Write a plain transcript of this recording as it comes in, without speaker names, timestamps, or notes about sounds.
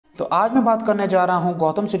तो आज मैं बात करने जा रहा हूं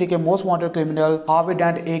गौतम सिटी के most wanted criminal Harvey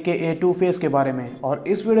dent AKA to face के बारे में। और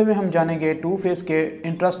इस वीडियो में हम जानेंगे टू फेस के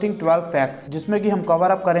इंटरेस्टिंग 12 फैक्ट्स, जिसमें कि हम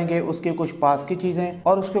कवर अप करेंगे उसके कुछ पास की चीजें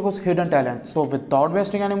और उसके कुछ hidden talents. So without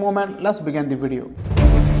wasting any moment, let's begin the video.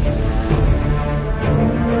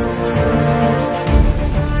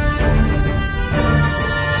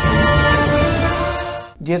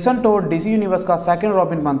 Jason toad DC universe का सेकंड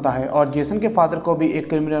रॉबिन बनता है और जेसन के फादर को भी एक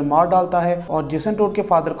क्रिमिनल मार डालता है। और जेसन टोड के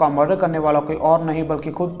फादर का मर्डर करने वाला कोई और नहीं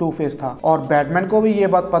बल्कि खुद टू फेस था। और बैटमैन को भी ये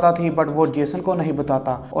बात पता थी, बट वो जेसन को नहीं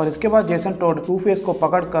बताता। और इसके बाद जेसन टोड टू फेस को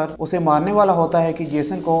पकड़कर उसे मारने वाला होता है कि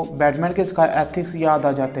जेसन को बैटमैन के सिखाए एथिक्स याद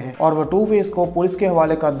आ जाते हैं और वो टू फेस को पुलिस के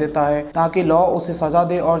हवाले कर देता है ताकि लॉ उसे सजा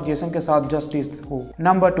दे और जेसन के साथ जस्टिस हो।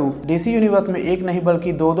 नंबर 2, डीसी यूनिवर्स में एक नहीं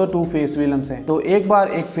बल्कि दो टू फेस विलन्स हैं। तो एक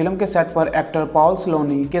बार एक फिल्म के सेट पर एक्टर पॉल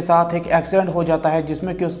सलोनी के साथ एक एक्सीडेंट हो जाता है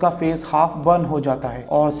जिसमें कि उसका फेस हाफ बर्न हो जाता है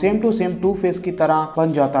और same to same to face की तरह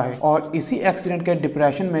बन जाता है। और इसी एक्सीडेंट के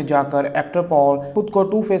डिप्रेशन में जाकर एक्टर पॉल खुद को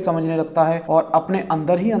टू फेस समझने लगता है और अपने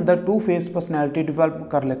अंदर ही अंदर टू फेस पर्सनैलिटी डेवलप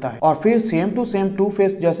कर लेता है और फिर सेम टू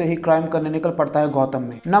फेस जैसे ही क्राइम करने निकल पड़ता है गौतम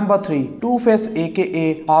में। Number 3, to face AKA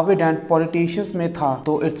Harvey dent politicians में था,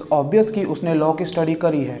 तो इट्स ऑब्वियस कि उसने लॉ की स्टडी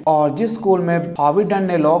करी है। और जिस स्कूल में हार्वी डेंट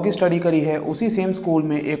ने लॉ की स्टडी करी है उसी सेम स्कूल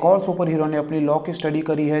में एक और सुपर हीरो ने अपनी लॉ की स्टडी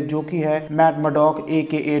करी है, जो कि है मैट मर्डॉक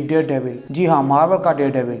AKA डेयरडेविल। जी हाँ, मार्वल का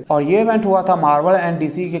डेयरडेविल। और ये इवेंट हुआ था मार्वल एंड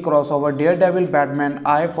डीसी के crossover Daredevil Batman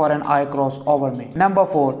I for an I crossover में। Number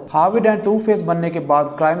 4, Harvey didn't to face बनने के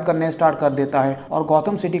बाद क्राइम करने स्टार्ट कर देता है और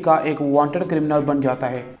गौतम सिटी का एक वांटेड क्रिमिनल बन जाता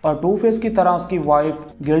है। और टू फेस की तरह उसकी वाइफ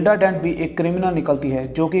गिल्डा डेंट भी एक क्रिमिनल निकलती है,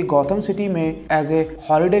 जो कि गौतम सिटी में एज ए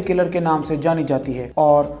हॉलिडे किलर के नाम से जानी जाती है।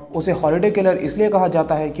 और उसे हॉलिडे किलर इसलिए कहा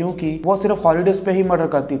जाता है क्योंकि वो सिर्फ हॉलिडेज पे ही मर्डर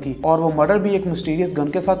करती थी और वो मर्डर भी एक मिस्टीरियस गन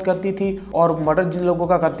के साथ करती थी। और मर्डर जिन लोगों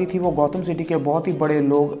का करती थी वो गौतम सिटी के बहुत ही बड़े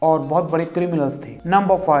लोग और बहुत बड़े क्रिमिनल्स थे।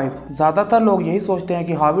 नंबर 5, ज्यादातर लोग यही सोचते हैं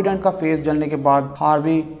कि हार्वी डेंट का फेस जलने के बाद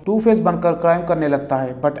हार्वी टू फेस बनकर क्राइम करने लगता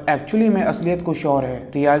है, बट एक्चुअली में असलियत कुछ और है।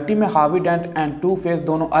 रियलिटी में Harvey dent and to face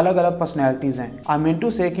दोनों अलग अलग पर्सनैलिटीज हैं। आई मीन टू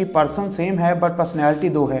से कि पर्सन सेम है बट पर्सनैलिटी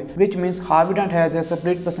दो है, which means Harvey dent has a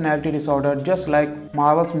separate personality disorder just like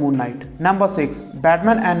Marvels moon night. Number 6,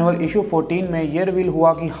 Batman annual issue 14 में यह रिवील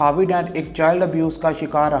हुआ कि हार्वी डेंट एक चाइल्ड अब्यूज का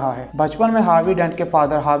शिकार रहा है। बचपन में हार्वी डेंट के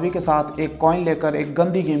फादर हार्वी के साथ एक कॉइन लेकर एक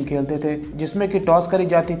गंदी गेम खेलते थे जिसमें कि टॉस करी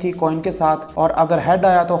जाती थी कॉइन के साथ, और अगर हेड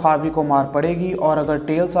आया तो हार्वी को मार पड़ेगी और अगर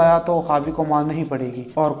टेल्स आया तो हार्वी को मार नहीं पड़ेगी।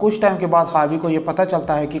 और कुछ टाइम के बाद हार्वी को यह पता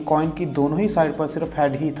चलता है कि कॉइन की दोनों ही साइड पर सिर्फ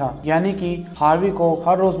हेड ही था, यानी कि हार्वी को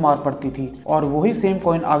हर रोज मार पड़ती थी। और वही सेम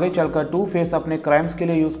कॉइन आगे चलकर टू फेस अपने क्राइम्स के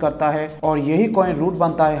लिए यूज करता है और यही कॉइन रूट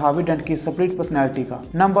बनता है हार्वी डेंट की सेपरेट पर्सनैलिटी का।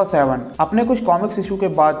 नंबर 7, अपने कुछ कॉमिक्स इशू के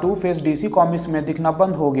बाद टू फेस डीसी कॉमिक्स में दिखना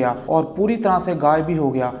बंद हो गया और पूरी तरह से गायब भी हो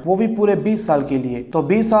गया, वो भी पूरे 20 साल के लिए। तो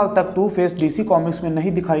 20 साल तक टू फेस डीसी कॉमिक्स में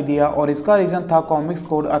नहीं दिखाई दिया और इसका रीजन था कॉमिक्स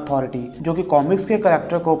कोड अथॉरिटी, जो कि कॉमिक्स के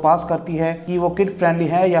कैरेक्टर को पास करती है कि वो किड फ्रेंडली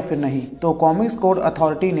है या फिर नहीं। तो कॉमिक्स कोड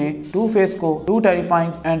अथॉरिटी ने टू फेस को to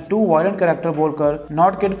terrifying and to violent character बोलकर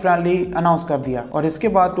नॉट किड फ्रेंडली अनाउंस कर दिया और इसके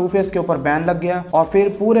बाद टू फेस के ऊपर बैन लग गया। और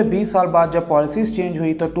फिर पूरे 20 साल बाद जब पॉलिसीज चेंज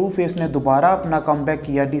हुई तो टू फेस ने दोबारा अपना कमबैक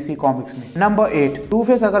किया डीसी कॉमिक्स में। नंबर 8, टू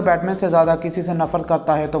फेस अगर बैटमैन से ज्यादा किसी से नफरत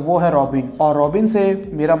करता है तो वो है रॉबिन। और रॉबिन से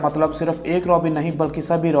मेरा मतलब सिर्फ एक रॉबिन नहीं बल्कि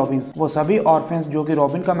सभी रॉबिन्स, वो सभी ऑर्फेंस जो कि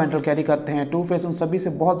रॉबिन का मेंटल कैरी करते हैं। टू फेस उन सभी से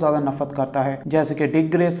बहुत ज्यादा नफरत करता है, जैसे कि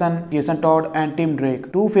Dick Grayson, Jason Tod and Tim Drake.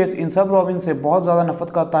 To face in सब रॉबिन से बहुत ज्यादा नफरत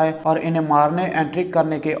करता है और इन्हें मारने एंड ट्रिक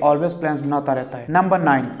करने के ऑलवेज प्लान्स बनाता रहता है। नंबर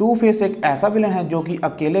 9, टू फेस एक ऐसा विलन है जो कि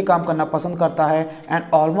अकेले काम करना पसंद करता है एंड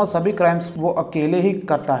ऑलमोस्ट सभी क्राइम्स वो अकेले ही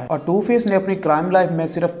करता है। और टू फेस ने अपनी क्राइम लाइफ में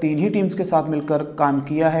सिर्फ 3 ही टीम्स के साथ मिलकर काम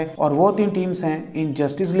किया है और वो 3 टीम्स हैं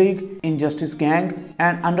injustice league, injustice gang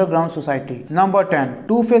and underground society. Number 10,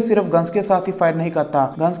 to face सिर्फ गन्स के साथ ही फाइट नहीं करता,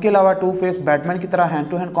 गन्स के अलावा टू फेस बैटमैन की तरह हैंड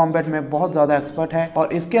टू हैंड कॉम्बैट में बहुत ज्यादा एक्सपर्ट है।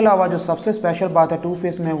 और इसके अलावा जो सबसे स्पेशल बात है टू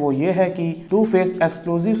फेस में वो ये है कि टू फेस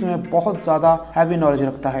एक्सप्लोजिव्स में बहुत ज्यादा हैवी नॉलेज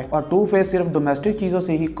रखता है और टू फेस सिर्फ डोमेस्टिक चीजों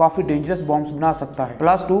से ही काफी डेंजरस बॉम्ब्स बना सकता है।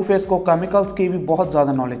 प्लस टू फेस को केमिकल्स की भी बहुत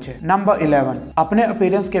ज्यादा नॉलेज है। नंबर 11, अपने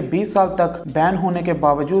अपीयरेंस के 20 साल तक बैन होने के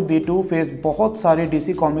बावजूद भी टू फेस बहुत सारी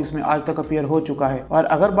डीसी कॉमिक्स में आज तक अपीयर हो चुका है। और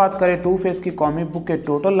अगर बात करें टू फेस की कॉमिक बुक के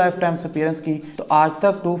टोटल लाइफ टाइम अपीयरेंस की तो आज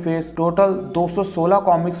तक to face total 216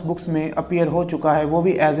 comics books में अपीयर हो चुका है, वो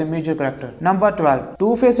भी as a major character. Number 12,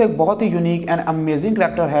 to face एक बहुत ही यूनिक एंड अमेजिंग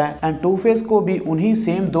कैरेक्टर है एंड टू फेस को भी उन्हीं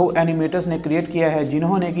सेम 2 एनिमेटर्स ने क्रिएट किया है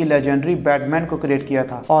जिन्होंने की लेजेंडरी बैटमैन को क्रिएट किया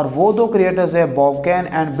था। और वो 2 क्रिएटर्स है Bob can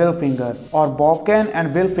and bill finger. और Bob can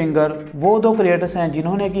and bill finger वो 2 क्रिएटर्स हैं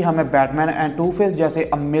जिन्होंने की हमें बैटमैन एंड टू फेस जैसे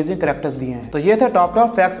अमेजिंग कैरेक्टर्स दिए हैं। तो ये थे top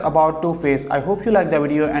 12 facts about to face. case, I hope you like the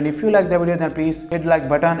video, and if you like the video then please hit like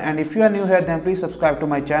button, and if you are new here then please subscribe to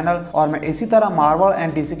my channel। और मैं इसी तरह Marvel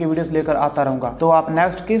and DC की videos लेकर आता रहूंगा। तो आप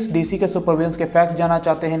नेक्स्ट किस डीसी के सुपर विलेंस के फैक्ट जानना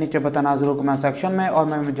चाहते हैं, नीचे बताना जरूर कमेंट सेक्शन में, और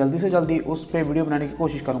मैं जल्दी से जल्दी उस पे वीडियो बनाने की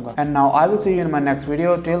कोशिश करूंगा। And now I will see you in my next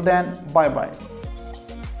video. Till then bye bye.